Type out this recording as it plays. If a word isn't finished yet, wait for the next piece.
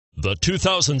The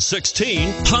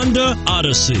 2016 Honda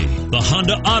Odyssey. The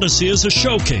Honda Odyssey is a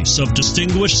showcase of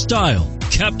distinguished style,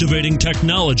 captivating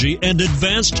technology, and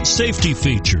advanced safety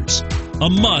features. A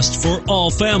must for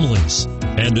all families,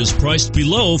 and is priced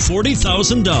below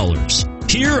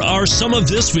 $40,000. Here are some of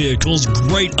this vehicle's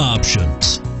great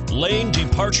options: lane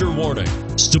departure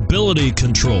warning, stability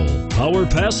control, power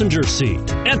passenger seat,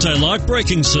 anti-lock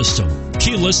braking system,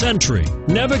 keyless entry,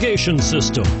 navigation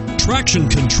system, traction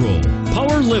control,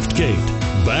 power liftgate,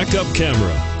 backup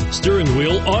camera, steering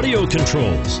wheel audio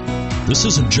controls. This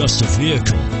isn't just a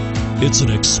vehicle, it's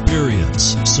an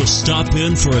experience. So stop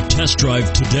in for a test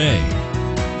drive today.